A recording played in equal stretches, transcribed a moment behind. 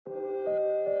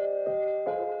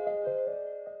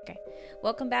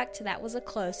Welcome back to That Was a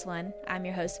Close One. I'm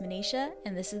your host, Manisha,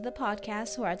 and this is the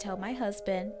podcast where I tell my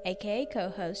husband, aka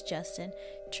co-host Justin,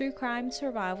 true crime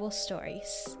survival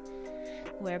stories.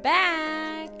 We're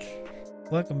back!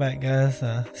 Welcome back, guys.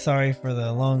 Sorry for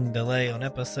the long delay on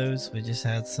episodes. We just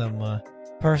had some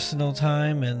personal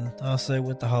time and also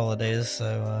with the holidays,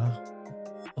 so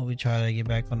we try to get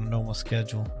back on a normal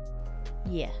schedule.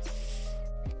 Yes.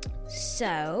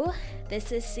 So,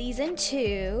 this is season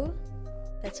 2.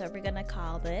 That's what we're gonna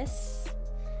call this.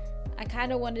 I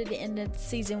kind of wanted to end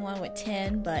season 1 with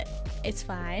 10, but it's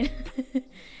fine.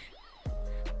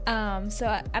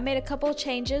 So I made a couple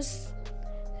changes.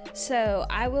 So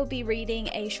I will be reading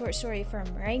a short story from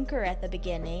Ranker at the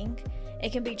beginning.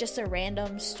 It can be just a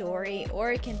random story,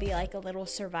 or it can be like a little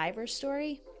survivor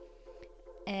story.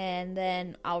 And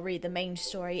then I'll read the main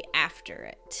story after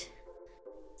it.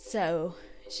 So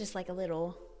it's just like a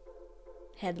little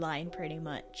headline pretty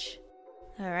much.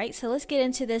 Alright, so let's get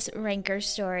into this Ranker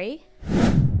story.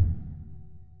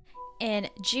 In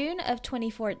June of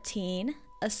 2014,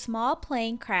 a small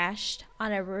plane crashed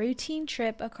on a routine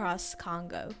trip across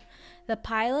Congo. The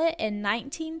pilot and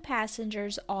 19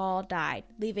 passengers all died,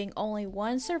 leaving only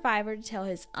one survivor to tell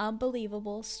his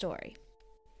unbelievable story.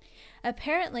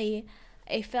 Apparently,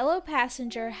 a fellow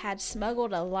passenger had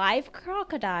smuggled a live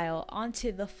crocodile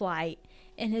onto the flight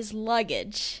in his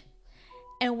luggage.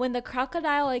 And when the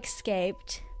crocodile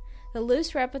escaped, the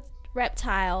loose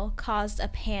reptile caused a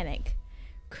panic.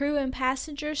 Crew and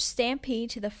passengers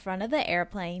stampede to the front of the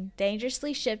airplane,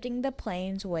 dangerously shifting the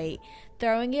plane's weight,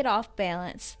 throwing it off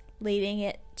balance, leading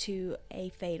it to a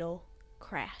fatal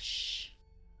crash.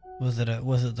 Was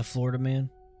it the Florida man?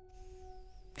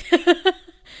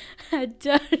 I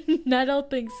don't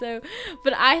think so.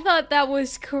 But I thought that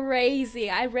was crazy.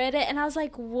 I read it and I was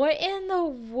like, what in the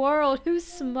world? Who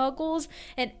smuggles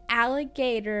an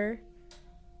alligator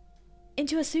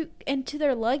into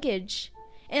their luggage?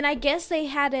 And I guess they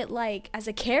had it like as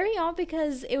a carry-on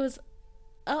because it was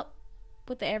up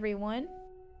with everyone.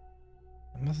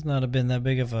 It must not have been that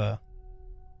big of a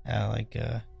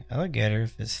alligator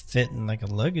if it's fitting like a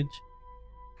luggage.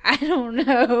 I don't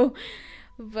know.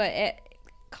 But it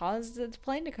caused the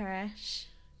plane to crash.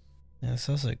 Yeah, it's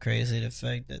also crazy the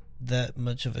fact that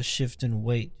much of a shift in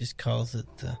weight just caused it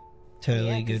to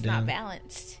totally go it's down. Not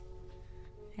balanced.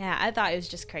 Yeah, I thought it was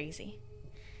just crazy.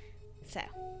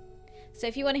 So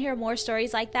if you want to hear more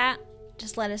stories like that,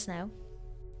 just let us know.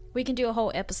 We can do a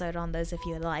whole episode on those if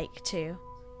you would like to.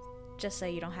 Just so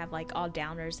you don't have like all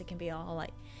downers. It can be all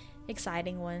like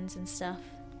exciting ones and stuff.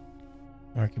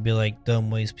 Or it could be like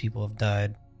dumb ways people have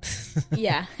died.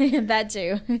 Yeah, that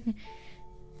too.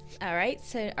 Alright,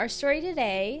 so our story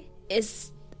today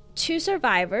is 2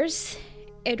 survivors,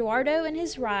 Eduardo and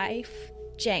his wife,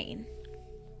 Jayne.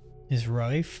 His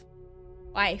wife?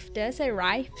 Wife, did I say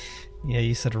wife? Yeah,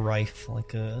 you said rife,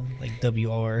 like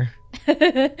WR.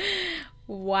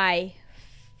 Wife.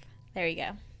 There you go.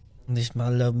 This my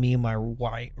love me and my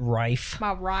rife.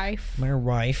 My wife. My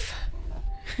wife.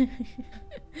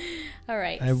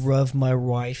 Alright. I love my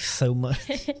wife so much.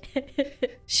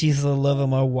 She's the love of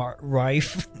my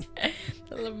wife.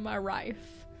 The love of my wife.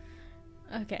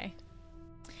 Okay.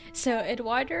 So,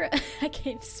 Eduardo... I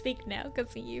can't speak now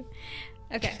because of you.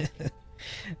 Okay.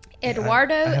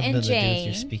 Eduardo I have and nothing to do with Jayne.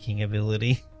 your speaking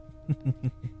ability.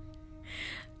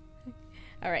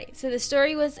 Alright, so the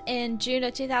story was in June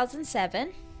of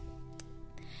 2007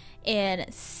 in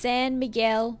San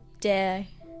Miguel de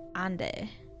Ande.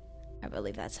 I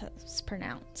believe that's how it's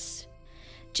pronounced.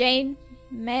 Jayne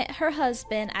met her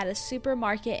husband at a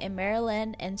supermarket in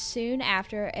Maryland, and soon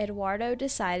after, Eduardo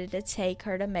decided to take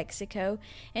her to Mexico,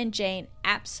 and Jayne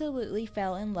absolutely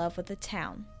fell in love with the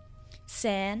town,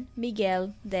 San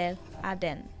Miguel de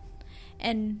Ande.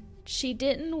 And she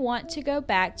didn't want to go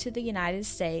back to the United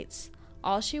States.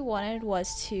 All she wanted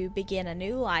was to begin a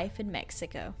new life in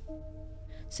Mexico.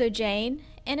 So Jayne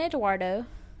and Eduardo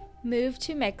moved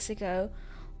to Mexico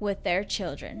with their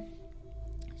children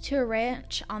to a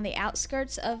ranch on the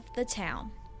outskirts of the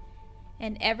town.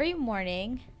 And every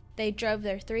morning they drove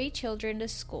their 3 children to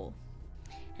school,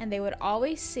 and they would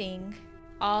always sing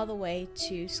all the way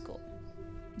to school.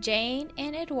 Jayne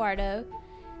and Eduardo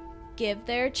give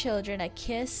their children a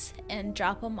kiss and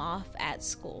drop them off at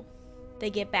school.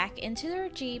 They get back into their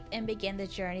Jeep and begin the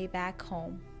journey back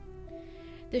home.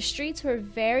 The streets were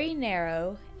very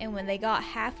narrow, and when they got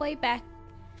halfway back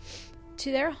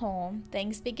to their home,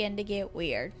 things began to get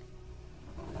weird.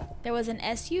 There was an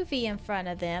SUV in front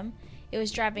of them. It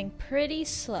was driving pretty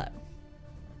slow.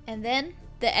 And then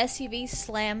the SUV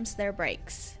slams their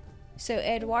brakes. So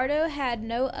Eduardo had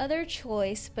no other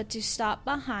choice but to stop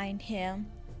behind him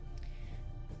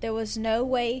There was no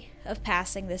way of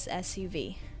passing this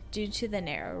SUV due to the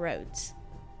narrow roads.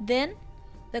 Then,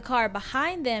 the car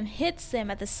behind them hits them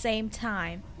at the same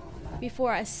time.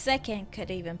 Before a second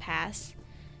could even pass,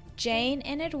 Jayne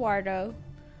and Eduardo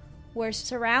were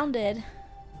surrounded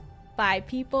by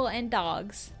people and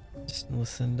dogs. Just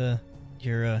listen to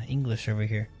your English over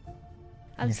here.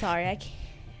 I'm sorry, I can't.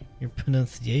 Your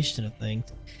pronunciation of things.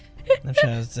 I'm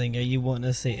trying to think, are you wanting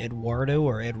to say Eduardo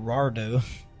or Eduardo?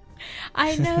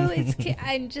 I know, it's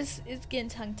getting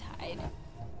tongue-tied.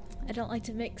 I don't like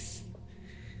to mix.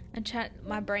 I'm trying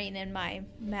my brain in my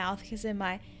mouth, because in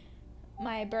my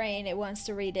brain it wants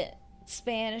to read it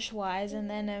Spanish-wise, and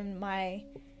then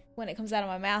when it comes out of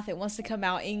my mouth it wants to come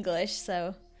out English,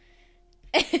 so...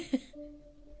 You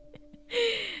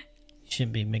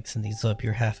shouldn't be mixing these up.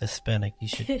 You're half Hispanic. You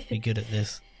should be good at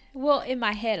this. Well, in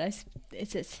my head,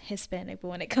 it's Hispanic, but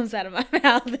when it comes out of my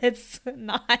mouth, it's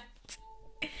not.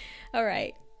 All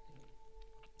right.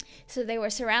 So they were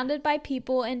surrounded by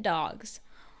people and dogs.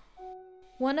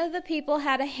 One of the people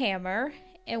had a hammer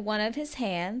in one of his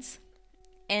hands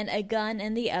and a gun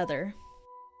in the other.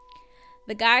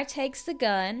 The guy takes the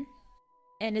gun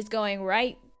and is going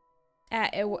right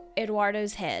at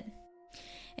Eduardo's head.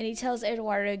 And he tells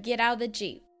Eduardo, get out of the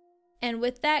Jeep. And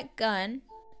with that gun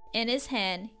in his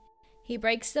hand, he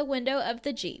breaks the window of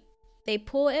the Jeep. They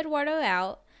pull Eduardo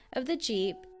out of the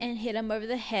Jeep and hit him over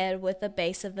the head with the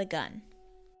base of the gun.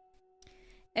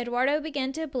 Eduardo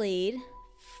began to bleed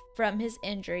from his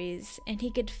injuries, and he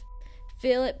could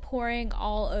feel it pouring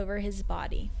all over his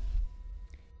body.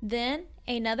 Then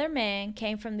another man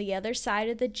came from the other side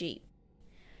of the Jeep.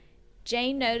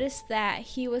 Jayne noticed that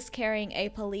he was carrying a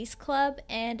police club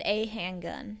and a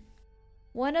handgun.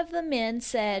 One of the men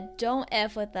said, "Don't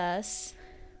F with us,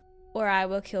 or I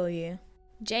will kill you."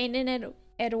 Jayne and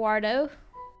Eduardo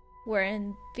were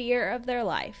in fear of their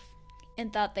life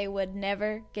and thought they would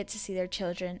never get to see their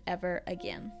children ever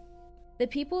again. The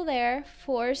people there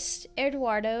forced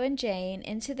Eduardo and Jayne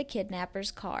into the kidnapper's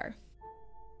car.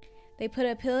 They put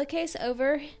a pillowcase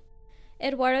over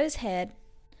Eduardo's head,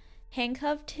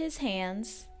 handcuffed his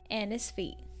hands, and his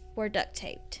feet were duct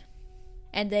taped.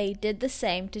 And they did the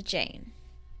same to Jayne.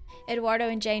 Eduardo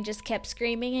and Jayne just kept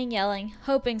screaming and yelling,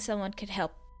 hoping someone could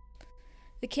help.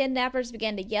 The kidnappers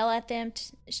began to yell at them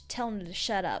to tell them to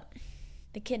shut up.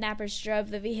 The kidnappers drove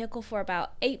the vehicle for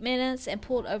about 8 minutes and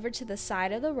pulled over to the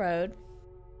side of the road.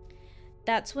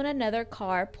 That's when another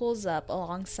car pulls up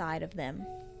alongside of them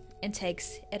and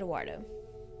takes Eduardo.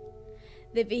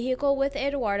 The vehicle with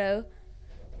Eduardo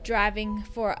driving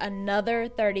for another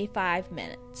 35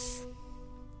 minutes.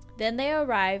 Then they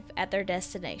arrive at their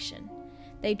destination.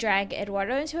 They drag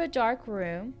Eduardo into a dark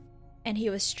room, and he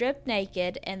was stripped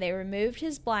naked, and they removed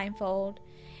his blindfold,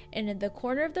 and in the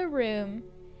corner of the room,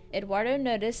 Eduardo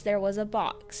noticed there was a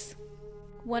box.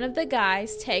 One of the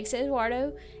guys takes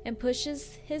Eduardo and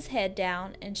pushes his head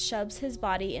down and shoves his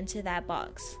body into that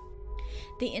box.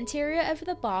 The interior of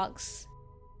the box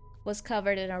was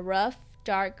covered in a rough,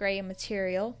 dark gray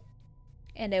material,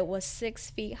 and it was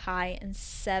 6 feet high and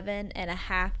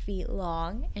 7.5 feet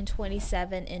long and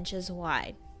 27 inches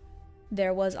wide.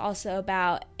 There was also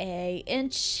about 1.5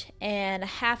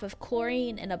 inches of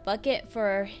chlorine in a bucket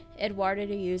for Eduardo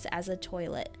to use as a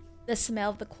toilet. The smell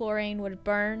of the chlorine would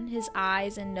burn his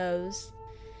eyes and nose.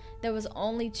 There was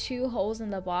only 2 holes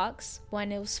in the box. One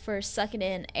was for sucking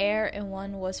in air and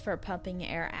one was for pumping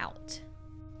air out.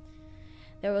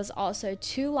 There was also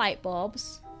 2 light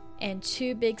bulbs and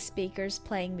 2 big speakers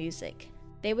playing music.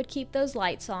 They would keep those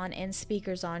lights on and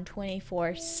speakers on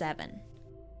 24/7.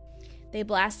 They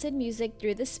blasted music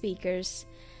through the speakers.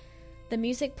 The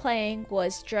music playing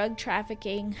was drug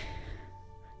trafficking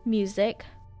music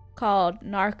called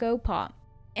narco pop.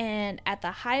 And at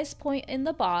the highest point in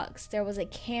the box, there was a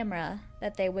camera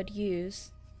that they would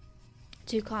use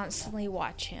to constantly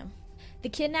watch him. The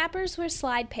kidnappers would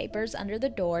slide papers under the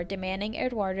door, demanding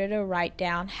Eduardo to write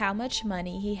down how much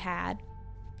money he had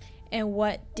and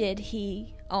what did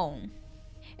he own.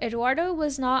 Eduardo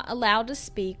was not allowed to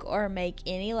speak or make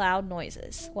any loud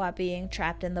noises while being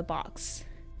trapped in the box.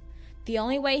 The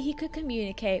only way he could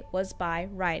communicate was by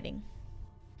writing.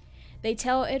 They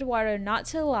tell Eduardo not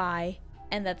to lie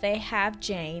and that they have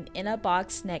Jayne in a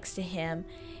box next to him,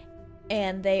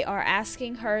 and they are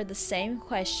asking her the same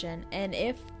question, and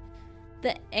if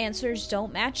the answers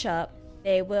don't match up,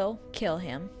 they will kill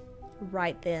him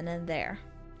right then and there.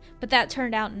 But that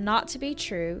turned out not to be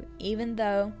true, even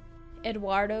though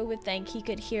Eduardo would think he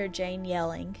could hear Jayne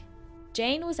yelling.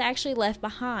 Jayne was actually left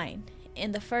behind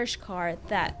in the first car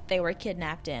that they were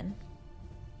kidnapped in.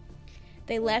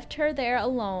 They left her there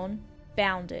alone,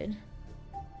 bounded.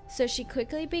 so she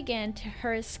quickly began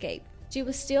her escape. She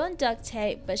was still in duct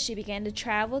tape, but she began to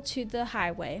travel to the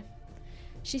highway.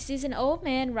 She sees an old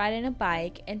man riding a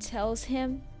bike and tells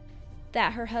him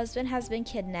that her husband has been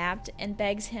kidnapped and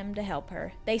begs him to help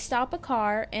her. They stop a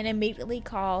car and immediately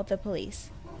call the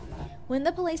police. When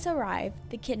the police arrive,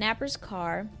 the kidnapper's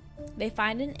car, they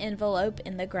find an envelope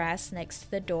in the grass next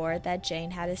to the door that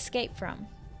Jayne had escaped from.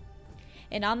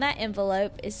 And on that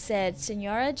envelope it said,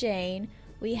 "Senora Jayne,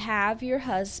 we have your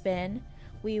husband.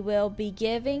 We will be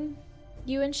giving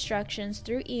you instructions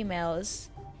through emails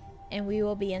and we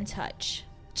will be in touch."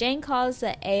 Jayne calls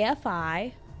the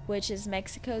AFI, which is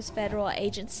Mexico's federal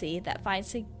agency that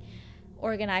fights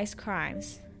organized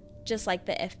crimes, just like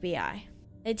the FBI.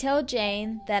 They tell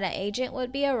Jayne that an agent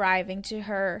would be arriving to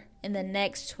her in the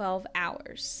next 12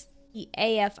 hours. The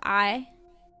AFI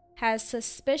has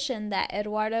suspicion that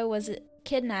Eduardo was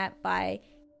kidnapped by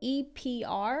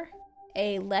EPR,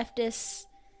 a leftist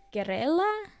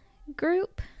guerrilla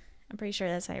group. I'm pretty sure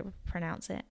that's how you pronounce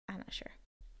it. I'm not sure.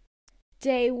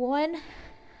 Day 1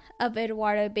 of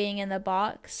Eduardo being in the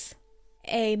box,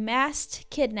 a masked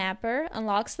kidnapper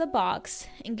unlocks the box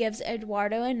and gives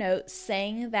Eduardo a note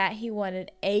saying that he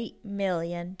wanted $8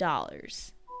 million.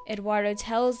 Eduardo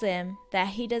tells them that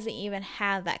he doesn't even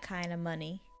have that kind of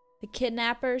money. The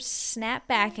kidnappers snap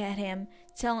back at him,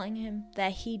 telling him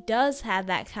that he does have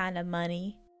that kind of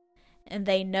money, and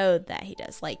they know that he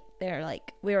does. They're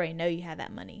like, "We already know you have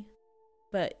that money."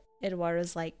 But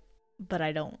Eduardo's like, "But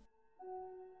I don't."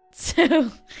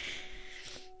 So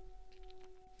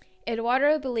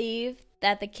Eduardo believed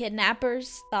that the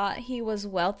kidnappers thought he was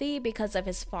wealthy because of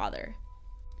his father.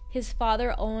 His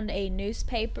father owned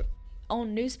newspapers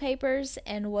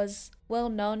and was well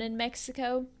known in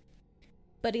Mexico,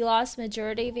 but he lost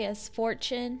majority of his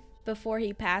fortune before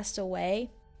he passed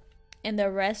away, and the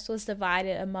rest was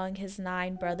divided among his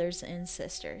 9 brothers and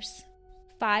sisters.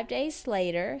 5 days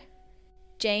later,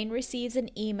 Jayne receives an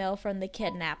email from the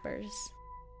kidnappers.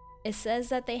 It says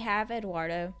that they have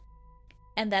Eduardo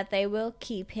and that they will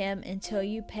keep him until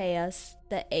you pay us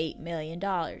the $8 million.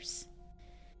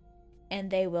 And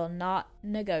they will not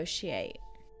negotiate.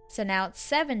 So now it's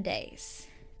 7 days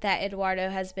that Eduardo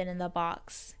has been in the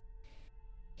box.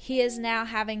 He is now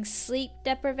having sleep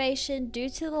deprivation due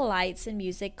to the lights and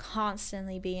music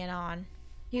constantly being on.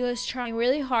 He was trying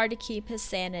really hard to keep his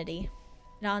sanity.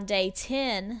 And on day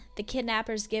 10, the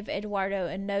kidnappers give Eduardo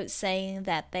a note saying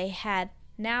that they had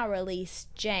now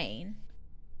released Jayne,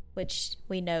 which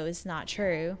we know is not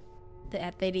true,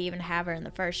 that they didn't even have her in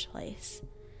the first place.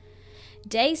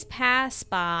 Days pass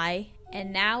by,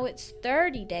 and now it's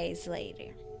 30 days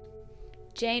later.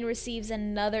 Jayne receives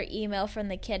another email from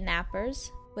the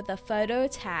kidnappers with a photo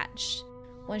attached.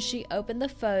 When she opened the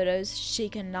photos, she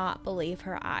could not believe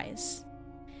her eyes.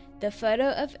 The photo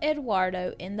of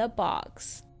Eduardo in the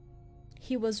box.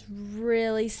 He was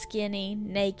really skinny,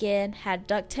 naked, had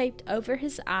duct taped over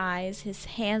his eyes, his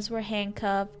hands were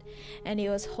handcuffed, and he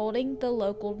was holding the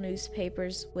local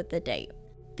newspapers with the date.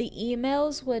 The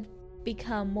emails would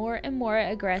become more and more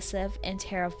aggressive and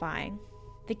terrifying.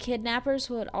 The kidnappers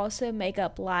would also make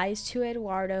up lies to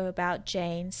Eduardo about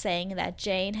Jayne, saying that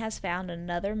Jayne has found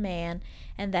another man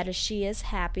and that she is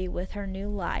happy with her new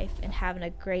life and having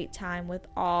a great time with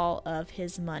all of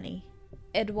his money.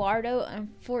 Eduardo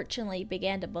unfortunately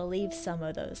began to believe some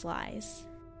of those lies.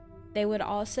 They would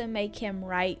also make him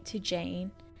write to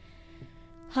Jayne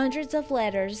hundreds of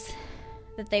letters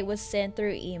that they would send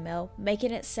through email,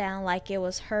 making it sound like it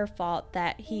was her fault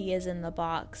that he is in the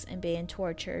box and being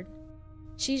tortured.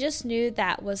 She just knew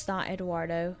that was not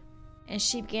Eduardo, and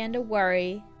she began to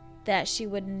worry that she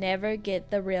would never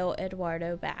get the real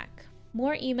Eduardo back.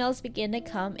 More emails begin to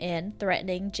come in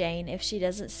threatening Jayne if she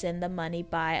doesn't send the money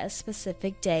by a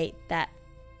specific date, that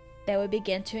they would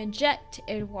begin to inject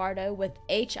Eduardo with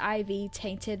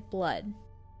HIV-tainted blood.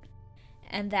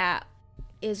 And that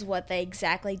is what they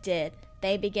exactly did.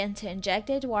 They began to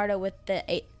inject Eduardo with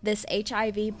this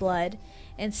HIV blood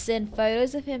and send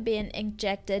photos of him being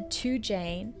injected to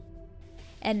Jayne,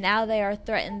 and now they are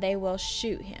threatened they will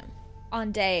shoot him.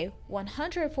 On day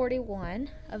 141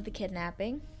 of the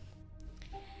kidnapping,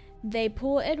 they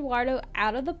pull Eduardo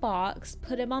out of the box,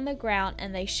 put him on the ground,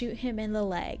 and they shoot him in the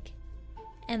leg.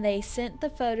 And they sent the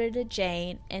photo to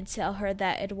Jayne and tell her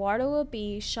that Eduardo will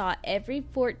be shot every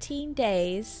 14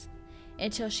 days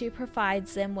until she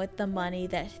provides them with the money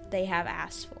that they have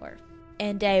asked for.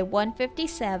 And day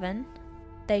 157,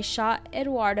 they shot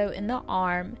Eduardo in the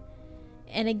arm,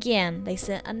 and again they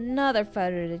sent another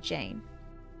photo to Jayne.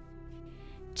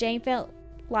 Jayne felt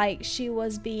like she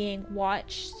was being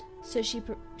watched, so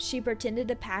she pretended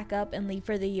to pack up and leave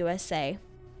for the USA.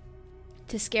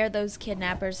 to scare those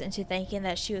kidnappers into thinking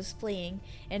that she was fleeing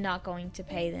and not going to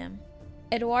pay them.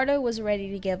 Eduardo was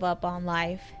ready to give up on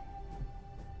life.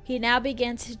 He now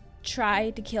began to try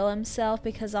to kill himself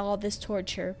because of all this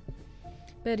torture,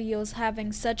 but he was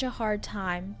having such a hard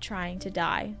time trying to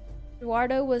die.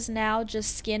 Eduardo was now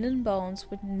just skin and bones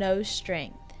with no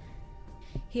strength.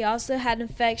 He also had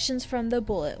infections from the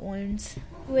bullet wounds.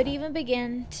 He would even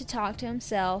begin to talk to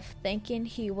himself, thinking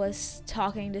he was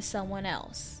talking to someone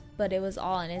else, but it was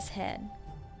all in his head.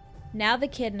 Now the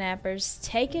kidnappers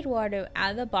take Eduardo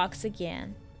out of the box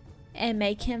again and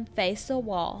make him face the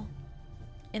wall,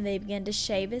 and they begin to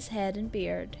shave his head and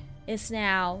beard. It's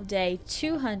now day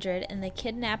 200, and the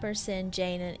kidnappers send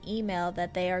Jayne an email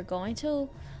that they are going to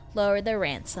lower the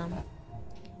ransom,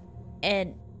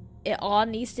 and it all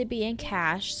needs to be in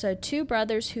cash. So two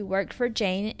brothers who worked for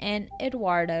Jayne and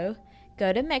Eduardo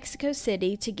go to Mexico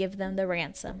City to give them the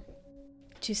ransom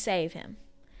to save him,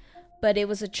 but it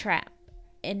was a trap.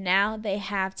 And now they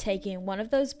have taken one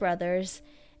of those brothers,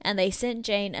 and they sent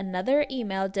Jayne another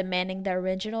email demanding the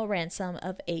original ransom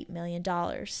of $8 million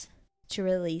to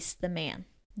release the man.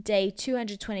 Day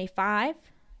 225,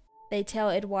 they tell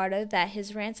Eduardo that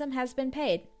his ransom has been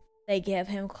paid. They give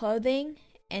him clothing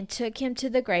and took him to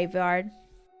the graveyard,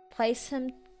 placed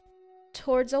him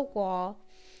towards a wall,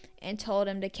 and told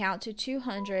him to count to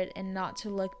 200 and not to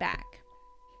look back.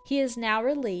 He is now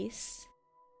released.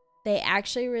 They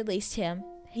actually released him.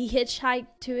 He hitchhiked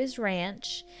to his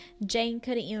ranch. Jayne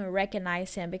couldn't even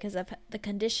recognize him because of the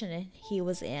condition he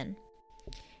was in.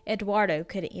 Eduardo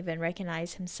couldn't even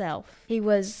recognize himself. He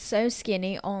was so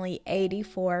skinny, only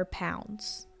 84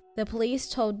 pounds. The police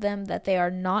told them that they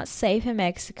are not safe in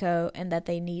Mexico and that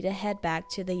they need to head back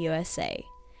to the USA.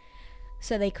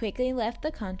 So they quickly left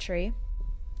the country.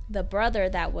 The brother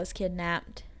that was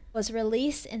kidnapped was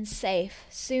released and safe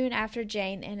soon after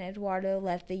Jayne and Eduardo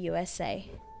left the USA.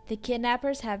 The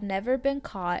kidnappers have never been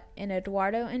caught, and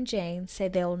Eduardo and Jayne say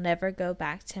they will never go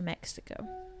back to Mexico.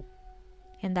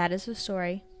 And that is the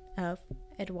story of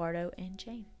Eduardo and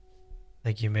Jayne.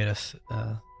 Like you made us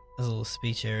a little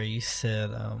speech area. You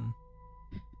said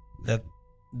that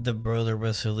the brother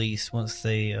was released once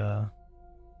they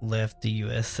left the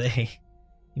USA.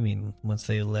 You mean once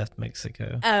they left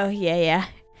Mexico? Oh, yeah.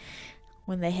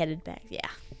 When they headed back, yeah.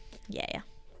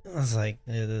 I was like,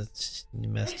 you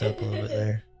messed up a little bit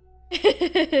there.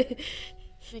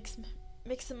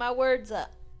 Mixing my words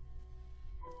up.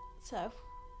 So,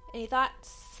 any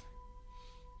thoughts?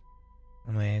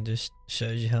 I mean, it just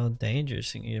shows you how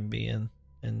dangerous it can be in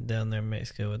down there in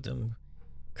Mexico with them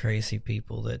crazy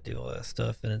people that do all that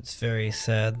stuff. And it's very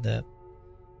sad that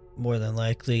more than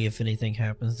likely, if anything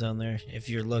happens down there, if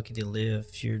you're lucky to live,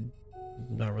 you're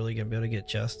not really going to be able to get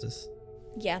justice.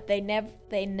 Yeah, they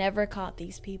never caught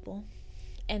these people.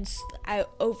 And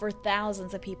over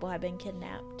thousands of people have been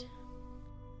kidnapped.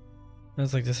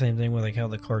 It's like the same thing with like how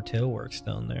the cartel works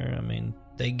down there. I mean,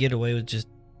 they get away with just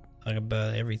like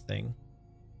about everything.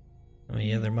 I mean,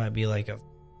 yeah, there might be like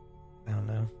I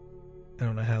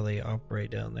don't know how they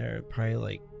operate down there. Probably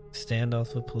like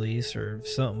standoffs with police or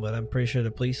something, but I'm pretty sure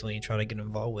the police don't even try to get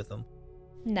involved with them.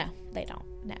 No, they don't.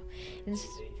 No.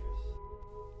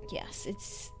 Yes,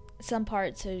 it's some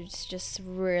parts are just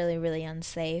really, really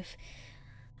unsafe.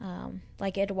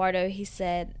 Like Eduardo, he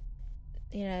said,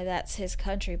 that's his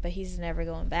country, but he's never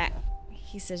going back.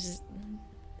 He says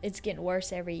it's getting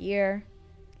worse every year.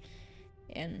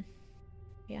 And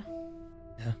yeah,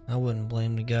 I wouldn't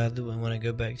blame the guy that wouldn't want to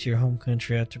go back to your home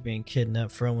country after being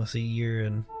kidnapped for almost a year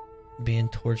and being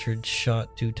tortured,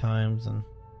 shot 2 times. And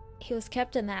he was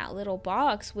kept in that little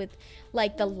box with,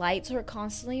 like, the lights were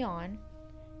constantly on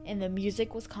and the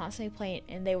music was constantly playing,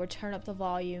 and they would turn up the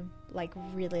volume like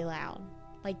really loud.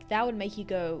 Like, that would make you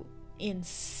go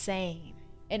insane.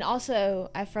 And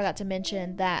also, I forgot to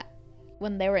mention that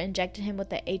when they were injecting him with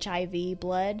the HIV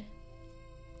blood,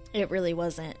 it really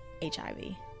wasn't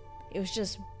HIV. It was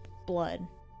just blood.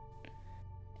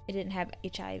 It didn't have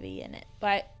HIV in it.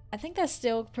 But I think that's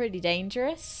still pretty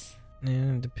dangerous.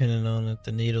 Yeah, depending on if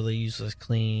the needle they used was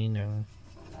clean or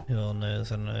who all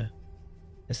knows. I don't know.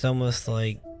 It's almost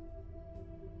like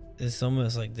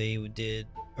they did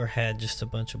or had just a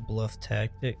bunch of bluff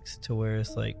tactics to where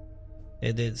it's like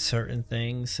they did certain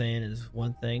things saying it's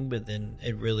one thing, but then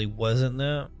it really wasn't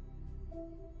that.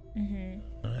 I don't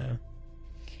know.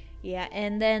 Yeah,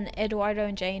 and then Eduardo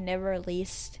and Jayne never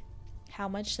released how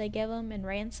much they gave him in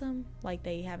ransom. Like,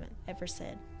 they haven't ever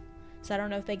said. So I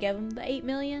don't know if they gave him the $8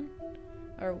 million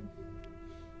or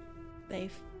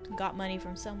they've got money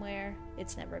from somewhere.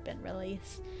 It's never been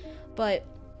released. But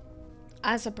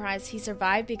I'm surprised he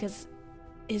survived because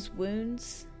his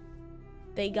wounds,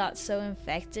 they got so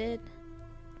infected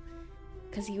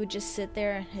because he would just sit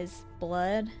there and his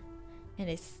blood and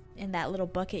his in that little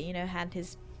bucket, you know, had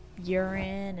his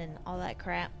urine and all that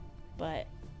crap. But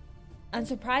I'm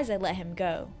surprised they let him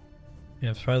go.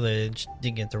 Yeah, it's probably they just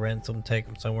didn't get the ransom, take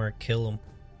him somewhere and kill him.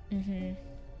 Mm-hmm.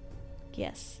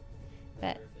 Yes.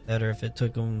 But Better if it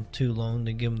took them too long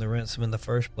to give him the ransom in the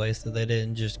first place, that they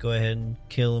didn't just go ahead and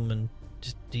kill him and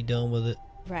just be done with it.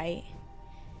 right.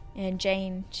 And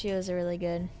Jayne, she was a really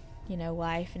good, you know,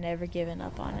 wife and never given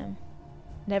up on him.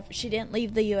 She didn't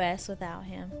leave the U.S. without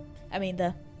him.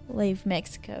 Leave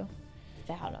Mexico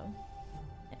without him.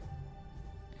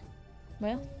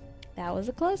 Well, that was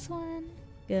a close one.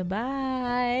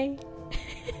 Goodbye.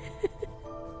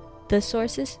 The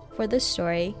sources for this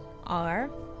story are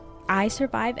I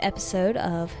Survive episode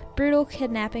of Brutal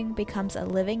Kidnapping Becomes a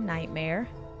Living Nightmare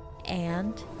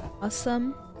and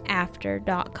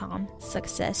AwesomeAfter.com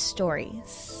success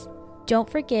stories. Don't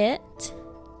forget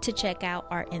to check out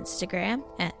our Instagram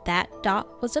at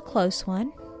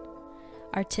that.was-a-close-one,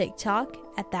 our TikTok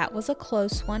at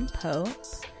thatwasacloseone pope.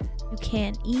 You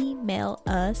can email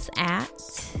us at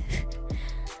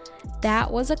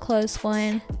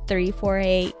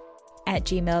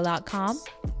thatwasacloseone348@gmail.com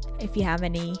if you have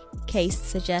any case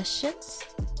suggestions.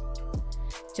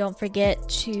 Don't forget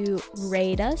to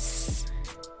rate us,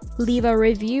 leave a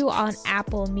review on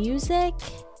Apple Music,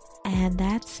 and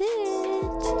that's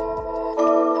it.